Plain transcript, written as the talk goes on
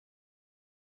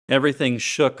Everything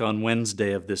shook on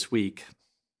Wednesday of this week.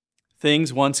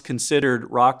 Things once considered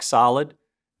rock solid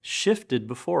shifted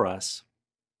before us.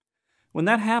 When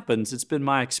that happens, it's been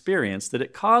my experience that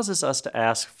it causes us to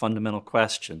ask fundamental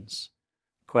questions.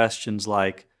 Questions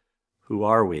like, who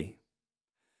are we?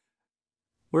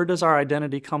 Where does our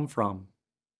identity come from?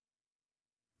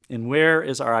 And where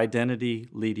is our identity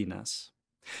leading us?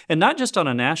 And not just on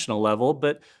a national level,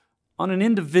 but on an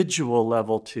individual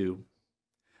level too.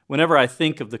 Whenever I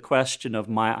think of the question of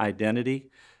my identity,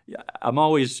 I'm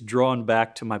always drawn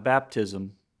back to my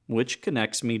baptism, which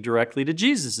connects me directly to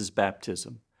Jesus'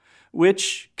 baptism,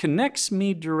 which connects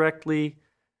me directly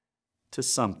to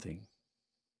something.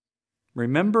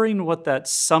 Remembering what that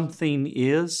something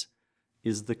is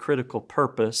the critical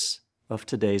purpose of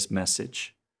today's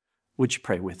message. Would you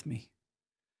pray with me?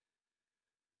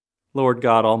 Lord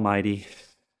God Almighty,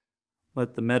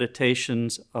 let the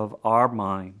meditations of our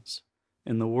minds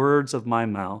and the words of my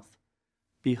mouth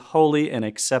be holy and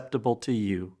acceptable to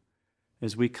you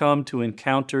as we come to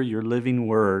encounter your living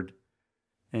word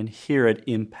and hear it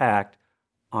impact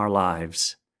our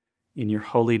lives. In your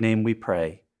holy name we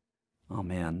pray.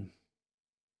 Amen.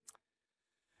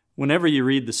 Whenever you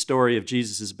read the story of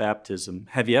Jesus' baptism,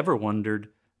 have you ever wondered,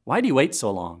 why do you wait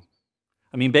so long?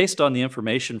 I mean, based on the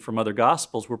information from other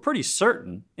Gospels, we're pretty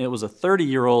certain it was a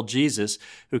 30-year-old Jesus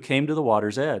who came to the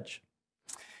water's edge.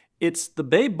 It's the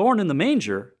babe born in the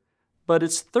manger, but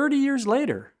it's 30 years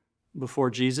later before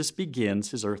Jesus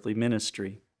begins his earthly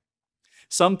ministry.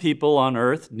 Some people on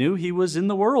earth knew he was in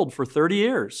the world for 30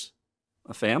 years.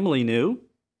 A family knew.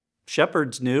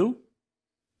 Shepherds knew.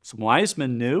 Some wise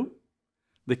men knew.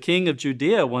 The king of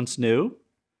Judea once knew.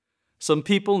 Some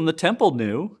people in the temple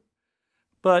knew.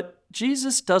 But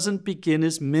Jesus doesn't begin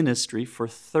his ministry for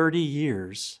 30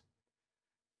 years.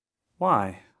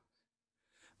 Why?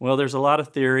 Well, there's a lot of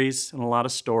theories and a lot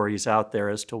of stories out there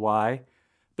as to why.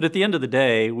 But at the end of the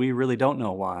day, we really don't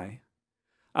know why.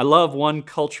 I love one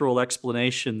cultural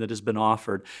explanation that has been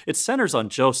offered. It centers on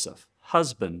Joseph,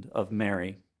 husband of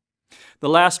Mary. The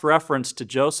last reference to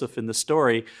Joseph in the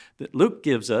story that Luke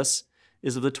gives us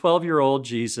is of the 12-year-old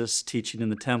Jesus teaching in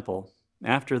the temple.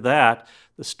 After that,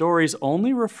 the stories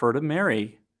only refer to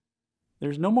Mary.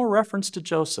 There's no more reference to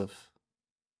Joseph.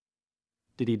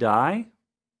 Did he die?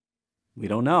 We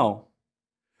don't know.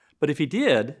 But if he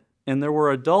did, and there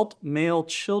were adult male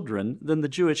children, then the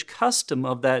Jewish custom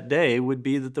of that day would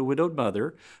be that the widowed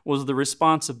mother was the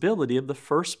responsibility of the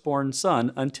firstborn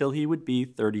son until he would be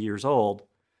 30 years old.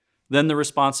 Then the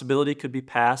responsibility could be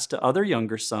passed to other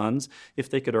younger sons if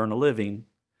they could earn a living.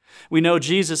 We know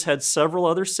Jesus had several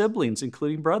other siblings,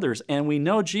 including brothers, and we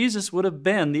know Jesus would have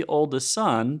been the oldest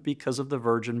son because of the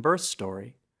virgin birth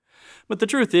story. But the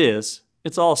truth is,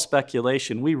 it's all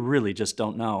speculation. We really just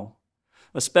don't know,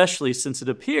 especially since it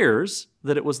appears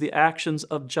that it was the actions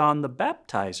of John the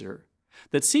Baptizer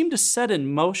that seemed to set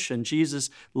in motion Jesus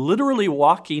literally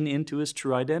walking into his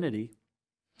true identity.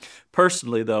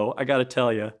 Personally, though, I got to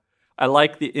tell you, I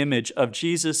like the image of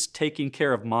Jesus taking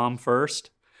care of mom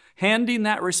first, handing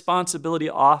that responsibility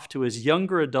off to his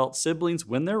younger adult siblings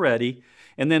when they're ready,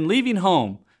 and then leaving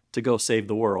home to go save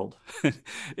the world.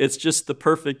 It's just the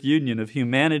perfect union of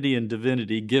humanity and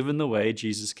divinity given the way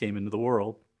Jesus came into the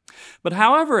world. But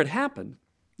however it happened,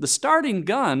 the starting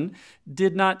gun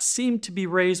did not seem to be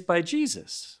raised by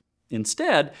Jesus.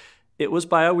 Instead, it was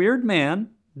by a weird man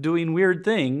doing weird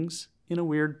things in a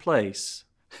weird place.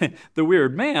 The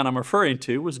weird man I'm referring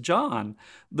to was John.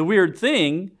 The weird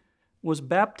thing was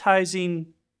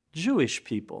baptizing Jewish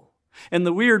people. And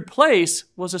the weird place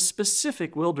was a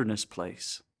specific wilderness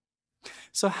place.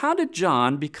 So how did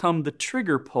John become the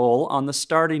trigger pull on the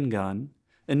starting gun,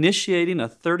 initiating a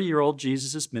 30-year-old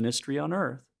Jesus' ministry on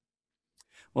earth?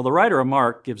 Well, the writer of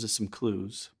Mark gives us some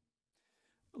clues.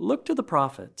 Look to the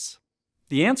prophets.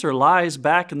 The answer lies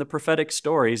back in the prophetic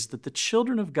stories that the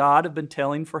children of God have been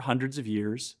telling for hundreds of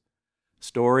years.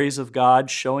 Stories of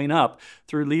God showing up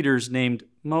through leaders named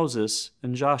Moses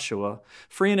and Joshua,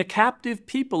 freeing a captive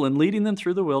people and leading them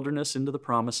through the wilderness into the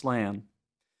promised land.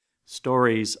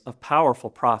 Stories of powerful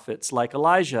prophets like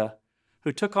Elijah,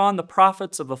 who took on the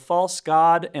prophets of a false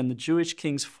god and the Jewish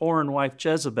king's foreign wife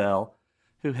Jezebel,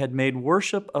 who had made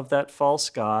worship of that false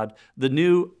god the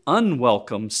new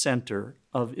unwelcome center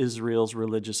of Israel's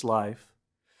religious life.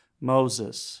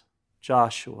 Moses,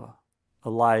 Joshua,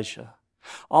 Elijah,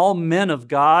 all men of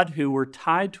God who were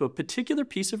tied to a particular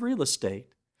piece of real estate,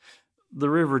 the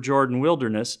River Jordan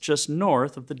wilderness just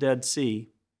north of the Dead Sea,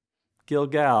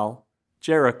 Gilgal,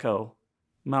 Jericho,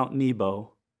 Mount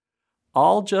Nebo,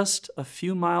 all just a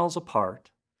few miles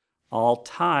apart, all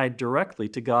tied directly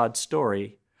to God's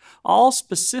story, all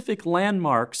specific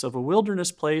landmarks of a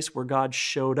wilderness place where God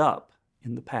showed up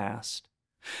in the past.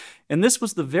 And this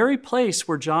was the very place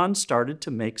where John started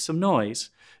to make some noise,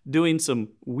 doing some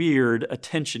weird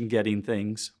attention-getting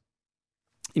things.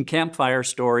 In campfire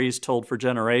stories told for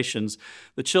generations,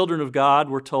 the children of God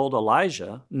were told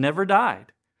Elijah never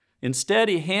died. Instead,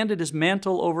 he handed his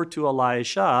mantle over to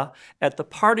Elisha at the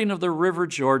parting of the river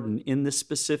Jordan in this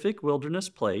specific wilderness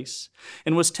place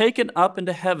and was taken up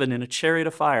into heaven in a chariot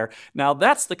of fire. Now,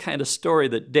 that's the kind of story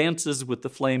that dances with the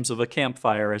flames of a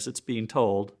campfire as it's being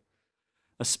told,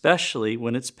 especially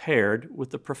when it's paired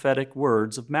with the prophetic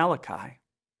words of Malachi.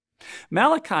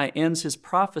 Malachi ends his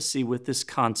prophecy with this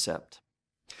concept.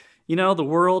 You know, the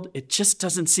world, it just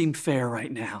doesn't seem fair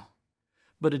right now,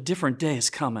 but a different day is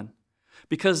coming.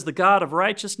 Because the God of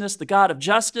righteousness, the God of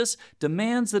justice,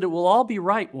 demands that it will all be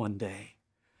right one day.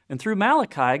 And through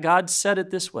Malachi, God said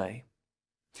it this way,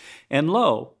 "And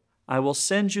lo, I will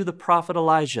send you the prophet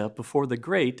Elijah before the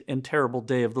great and terrible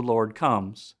day of the Lord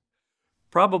comes."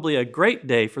 Probably a great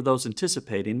day for those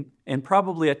anticipating, and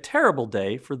probably a terrible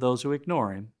day for those who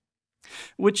ignore him.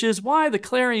 Which is why the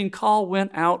clarion call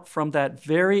went out from that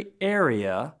very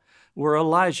area where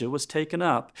Elijah was taken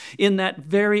up, in that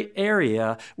very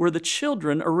area where the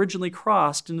children originally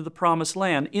crossed into the promised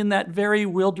land, in that very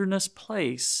wilderness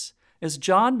place, as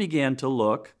John began to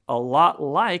look a lot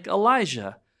like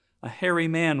Elijah, a hairy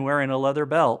man wearing a leather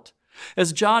belt,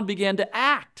 as John began to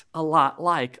act a lot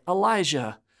like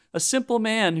Elijah, a simple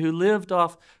man who lived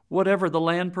off whatever the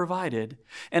land provided,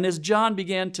 and as John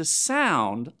began to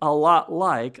sound a lot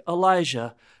like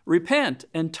Elijah, repent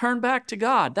and turn back to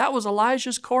God. That was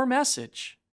Elijah's core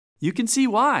message. You can see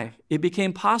why it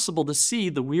became possible to see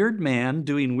the weird man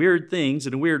doing weird things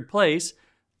in a weird place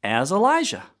as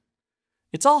Elijah.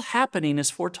 It's all happening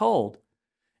as foretold.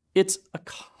 It's a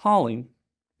calling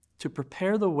to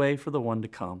prepare the way for the one to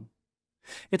come.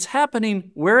 It's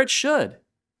happening where it should,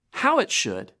 how it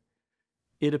should.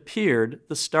 It appeared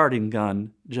the starting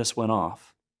gun just went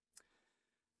off.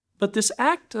 But this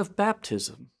act of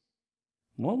baptism,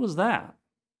 what was that?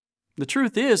 The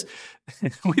truth is,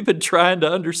 we've been trying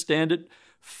to understand it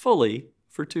fully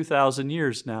for 2,000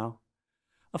 years now.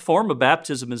 A form of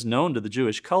baptism is known to the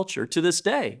Jewish culture. To this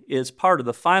day, it is part of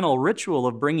the final ritual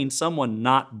of bringing someone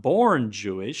not born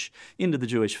Jewish into the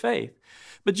Jewish faith.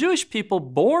 But Jewish people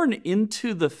born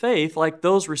into the faith, like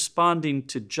those responding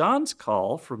to John's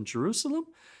call from Jerusalem,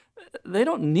 they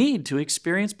don't need to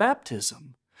experience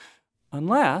baptism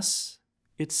unless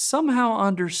it's somehow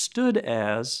understood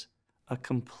as a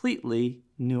completely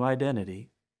new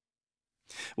identity.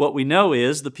 What we know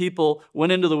is the people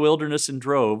went into the wilderness in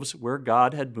droves where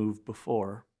God had moved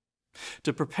before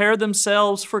to prepare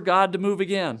themselves for God to move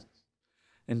again.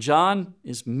 And John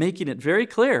is making it very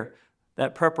clear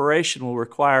that preparation will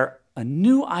require a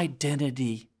new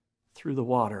identity through the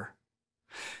water.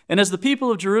 And as the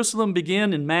people of Jerusalem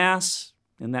begin en masse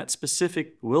in that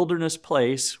specific wilderness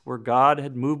place where God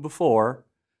had moved before,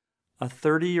 a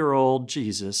 30-year-old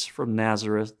Jesus from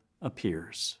Nazareth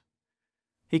appears.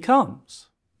 He comes,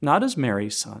 not as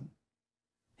Mary's son.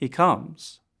 He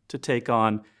comes to take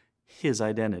on his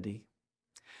identity.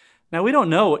 Now, we don't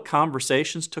know what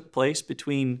conversations took place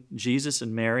between Jesus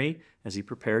and Mary as he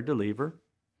prepared to leave her.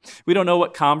 We don't know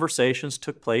what conversations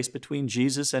took place between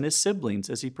Jesus and his siblings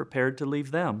as he prepared to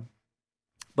leave them.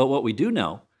 But what we do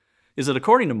know is that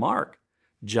according to Mark,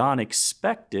 John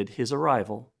expected his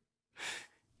arrival.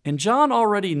 And John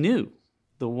already knew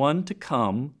the one to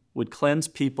come would cleanse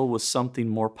people with something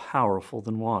more powerful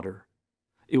than water.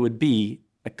 It would be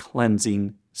a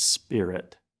cleansing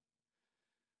spirit.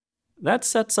 That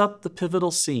sets up the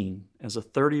pivotal scene as a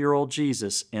 30-year-old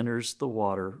Jesus enters the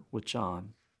water with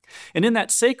John. And in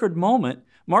that sacred moment,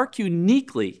 Mark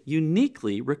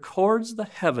uniquely records the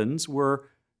heavens were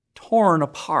torn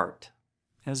apart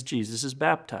as Jesus is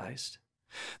baptized.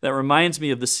 That reminds me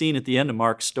of the scene at the end of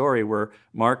Mark's story where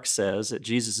Mark says at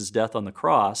Jesus' death on the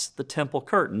cross, the temple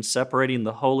curtain separating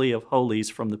the Holy of Holies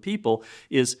from the people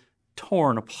is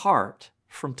torn apart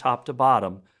from top to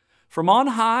bottom, from on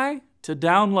high to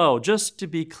down low, just to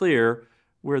be clear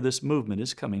where this movement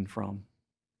is coming from.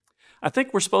 I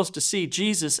think we're supposed to see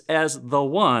Jesus as the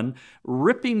one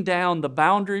ripping down the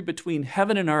boundary between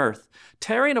heaven and earth,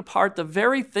 tearing apart the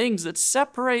very things that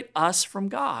separate us from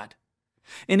God.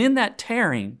 And in that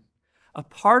tearing, a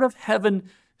part of heaven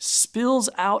spills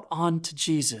out onto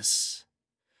Jesus.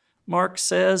 Mark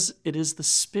says it is the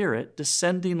Spirit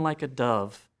descending like a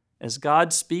dove as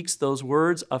God speaks those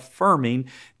words affirming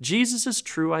Jesus'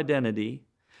 true identity.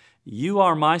 You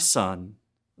are my Son,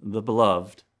 the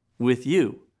beloved. With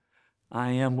you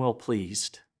I am well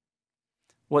pleased.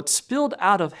 What spilled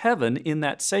out of heaven in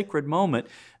that sacred moment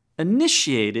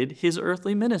initiated his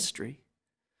earthly ministry.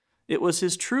 It was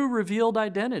his true revealed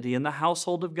identity in the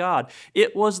household of God.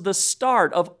 It was the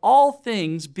start of all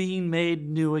things being made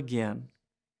new again.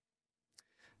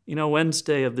 You know,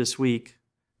 Wednesday of this week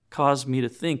caused me to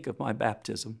think of my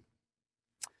baptism.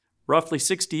 Roughly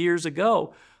 60 years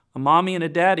ago, a mommy and a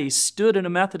daddy stood in a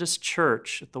Methodist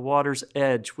church at the water's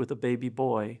edge with a baby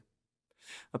boy.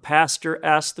 A pastor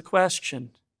asked the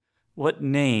question, "What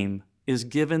name is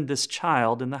given this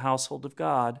child in the household of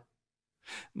God?"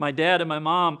 My dad and my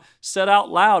mom said out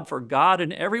loud for God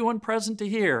and everyone present to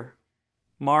hear,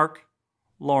 "Mark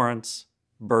Lawrence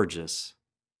Burgess."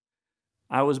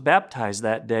 I was baptized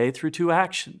that day through two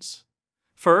actions.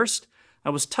 First, I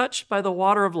was touched by the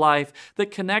water of life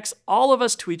that connects all of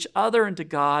us to each other and to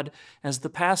God. As the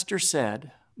pastor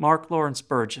said, "Mark Lawrence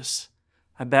Burgess,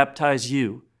 I baptize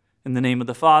you in the name of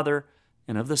the Father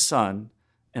and of the Son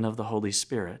and of the Holy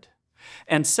Spirit."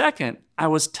 And second, I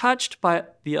was touched by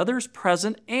the others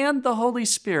present and the Holy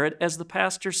Spirit as the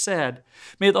pastor said,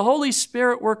 "May the Holy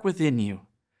Spirit work within you,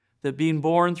 that being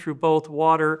born through both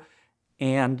water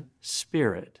and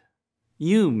Spirit,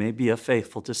 you may be a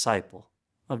faithful disciple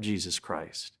of Jesus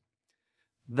Christ."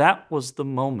 That was the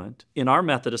moment in our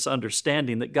Methodist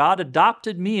understanding that God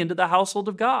adopted me into the household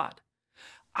of God.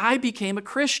 I became a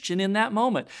Christian in that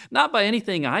moment, not by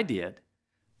anything I did,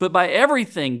 but by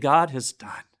everything God has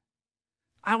done.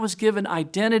 I was given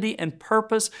identity and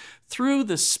purpose through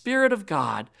the Spirit of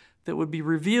God that would be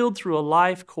revealed through a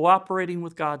life cooperating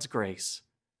with God's grace,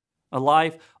 a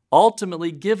life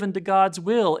ultimately given to God's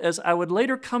will as I would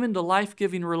later come into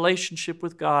life-giving relationship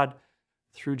with God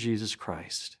through Jesus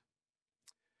Christ.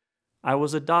 I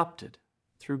was adopted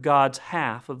through God's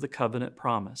half of the covenant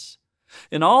promise.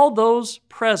 And all those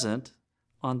present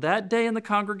on that day in the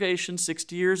congregation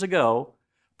 60 years ago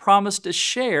promised to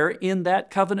share in that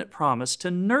covenant promise,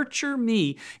 to nurture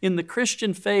me in the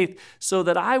Christian faith so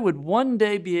that I would one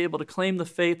day be able to claim the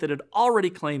faith that had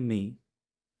already claimed me,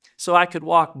 so I could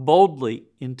walk boldly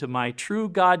into my true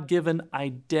God-given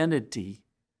identity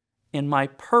and my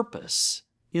purpose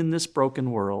in this broken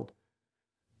world,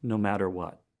 no matter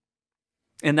what.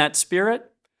 And that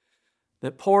Spirit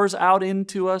that pours out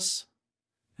into us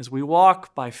as we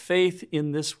walk by faith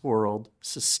in this world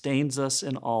sustains us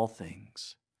in all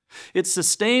things. It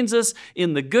sustains us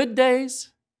in the good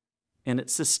days, and it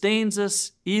sustains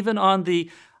us even on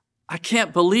the "I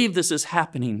can't believe this is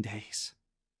happening" days.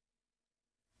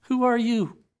 Who are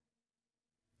you?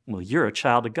 Well, you're a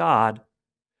child of God.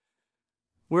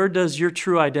 Where does your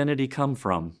true identity come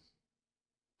from?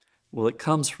 Well, it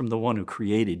comes from the one who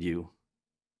created you.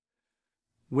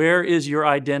 Where is your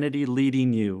identity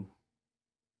leading you?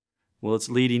 Well, it's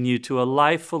leading you to a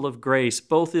life full of grace,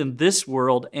 both in this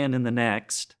world and in the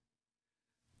next.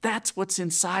 That's what's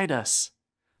inside us,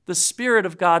 the Spirit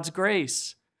of God's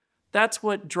grace. That's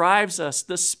what drives us,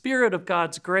 the Spirit of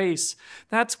God's grace.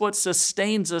 That's what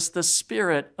sustains us, the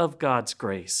Spirit of God's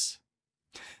grace.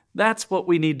 That's what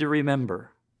we need to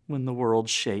remember when the world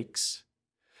shakes.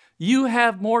 You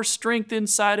have more strength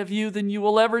inside of you than you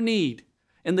will ever need.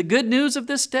 And the good news of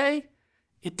this day,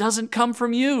 it doesn't come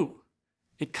from you.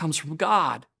 It comes from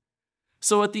God.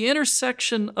 So at the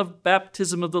intersection of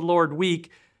Baptism of the Lord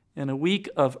week and a week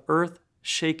of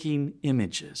earth-shaking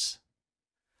images,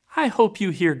 I hope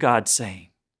you hear God saying,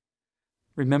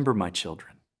 "Remember, my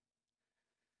children,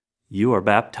 you are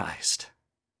baptized,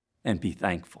 and be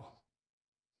thankful."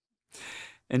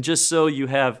 And just so you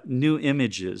have new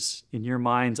images in your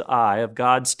mind's eye of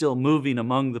God still moving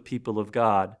among the people of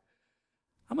God,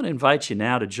 I'm going to invite you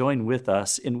now to join with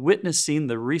us in witnessing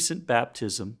the recent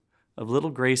baptism of little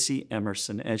Gracie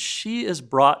Emerson as she is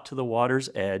brought to the water's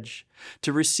edge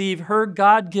to receive her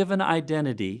God-given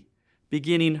identity,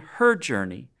 beginning her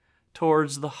journey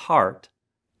towards the heart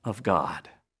of God.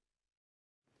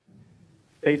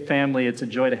 Faith family, it's a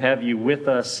joy to have you with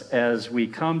us as we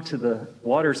come to the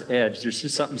water's edge. There's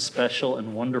just something special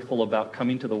and wonderful about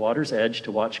coming to the water's edge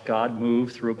to watch God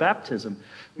move through a baptism.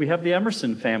 We have the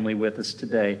Emerson family with us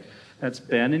today. That's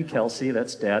Ben and Kelsey,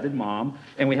 that's Dad and Mom.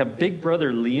 And we have big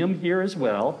brother Liam here as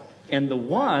well. And the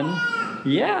one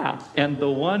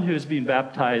who's being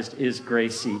baptized is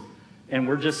Gracie. And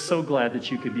we're just so glad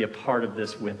that you could be a part of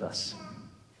this with us.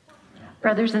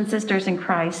 Brothers and sisters in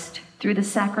Christ, through the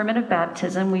sacrament of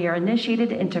baptism, we are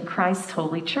initiated into Christ's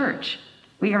holy church.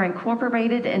 We are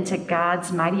incorporated into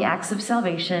God's mighty acts of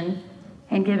salvation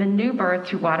and given new birth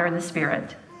through water and the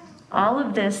Spirit. All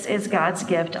of this is God's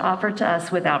gift offered to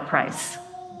us without price.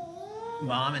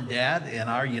 Mom and Dad, in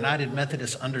our United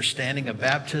Methodist understanding of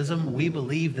baptism, we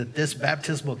believe that this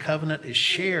baptismal covenant is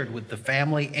shared with the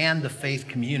family and the faith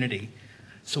community.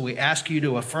 So we ask you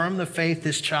to affirm the faith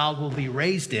this child will be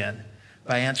raised in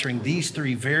by answering these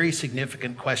three very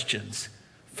significant questions.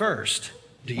 First,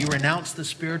 do you renounce the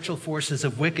spiritual forces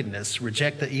of wickedness,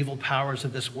 reject the evil powers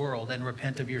of this world, and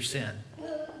repent of your sin?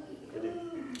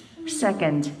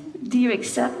 Second, do you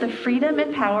accept the freedom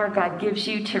and power God gives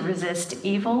you to resist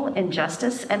evil,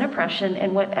 injustice, and oppression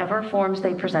in whatever forms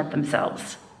they present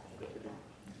themselves?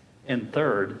 And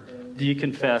third, do you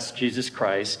confess Jesus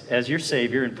Christ as your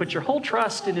Savior and put your whole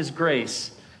trust in His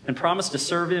grace and promise to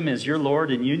serve Him as your Lord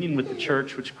in union with the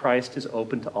church which Christ has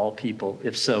opened to all people?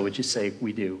 If so, would you say,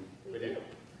 we do? We do.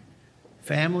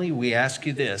 Family, we ask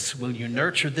you this. Will you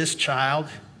nurture this child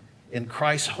in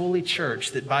Christ's holy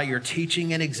church, that by your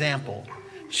teaching and example,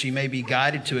 she may be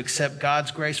guided to accept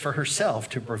God's grace for herself,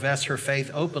 to profess her faith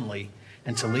openly,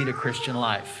 and to lead a Christian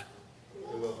life?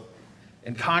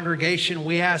 In congregation,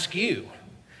 we ask you,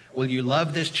 will you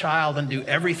love this child and do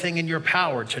everything in your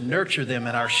power to nurture them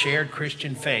in our shared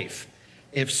Christian faith?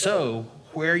 If so,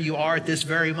 where you are at this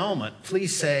very moment,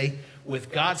 please say,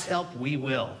 with God's help, we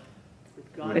will.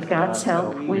 With God's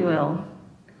help, we will.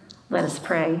 Let us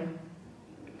pray.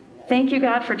 Thank you,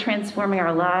 God, for transforming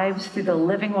our lives through the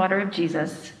living water of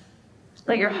Jesus.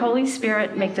 Let your Holy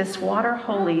Spirit make this water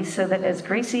holy so that as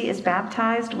Gracie is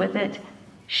baptized with it,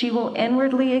 she will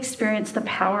inwardly experience the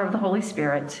power of the Holy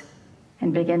Spirit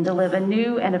and begin to live a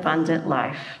new and abundant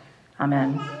life.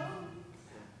 Amen.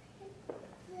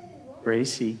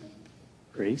 Gracie,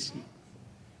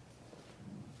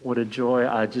 what a joy.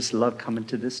 I just love coming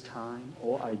to this time.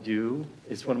 Oh, I do.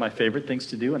 It's one of my favorite things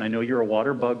to do, and I know you're a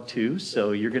water bug too,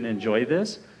 so you're going to enjoy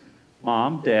this.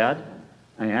 Mom, Dad,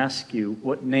 I ask you,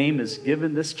 what name is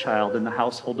given this child in the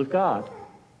household of God?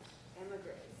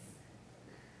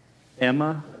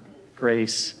 Emma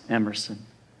Grace Emerson.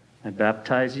 I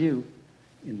baptize you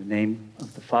in the name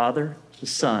of the Father, the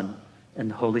Son, and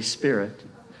the Holy Spirit.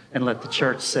 And let the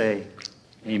church say,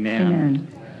 Amen. Amen.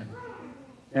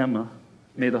 Emma,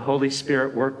 may the Holy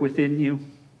Spirit work within you,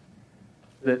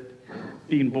 that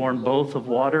being born both of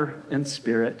water and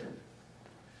spirit,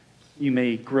 you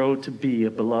may grow to be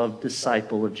a beloved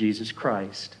disciple of Jesus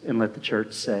Christ. And let the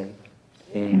church say,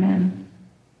 Amen.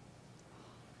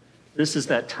 This is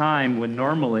that time when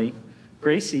normally,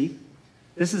 Gracie,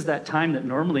 this is that time that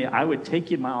normally I would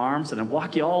take you in my arms and I'd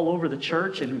walk you all over the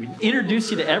church and we'd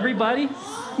introduce you to everybody.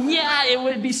 Yeah, it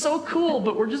would be so cool,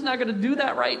 but we're just not going to do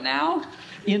that right now.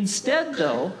 Instead,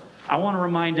 though, I want to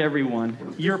remind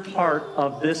everyone, you're part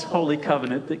of this holy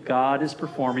covenant that God is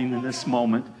performing in this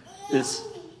moment, this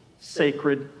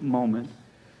sacred moment.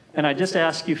 And I just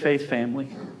ask you, faith family,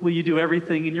 will you do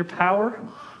everything in your power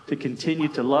to continue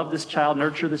to love this child,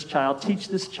 nurture this child, teach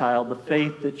this child the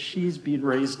faith that she's being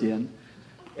raised in?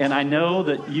 And I know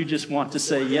that you just want to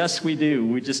say, yes, we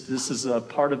do. This is a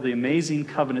part of the amazing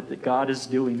covenant that God is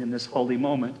doing in this holy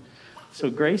moment. So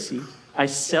Gracie, I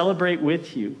celebrate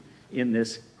with you in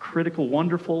this critical,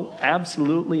 wonderful,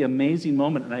 absolutely amazing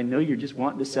moment. And I know you're just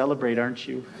wanting to celebrate, aren't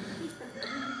you?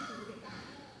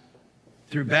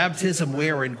 Through baptism, we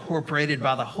are incorporated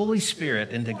by the Holy Spirit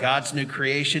into God's new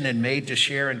creation and made to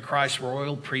share in Christ's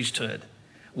royal priesthood.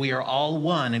 We are all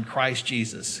one in Christ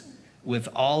Jesus. With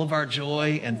all of our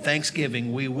joy and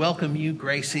thanksgiving, we welcome you,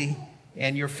 Gracie,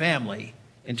 and your family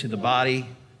into the body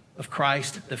of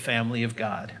Christ, the family of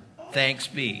God. Thanks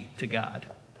be to God.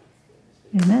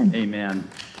 Amen. Amen.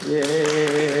 Yay!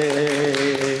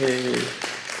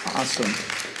 Awesome.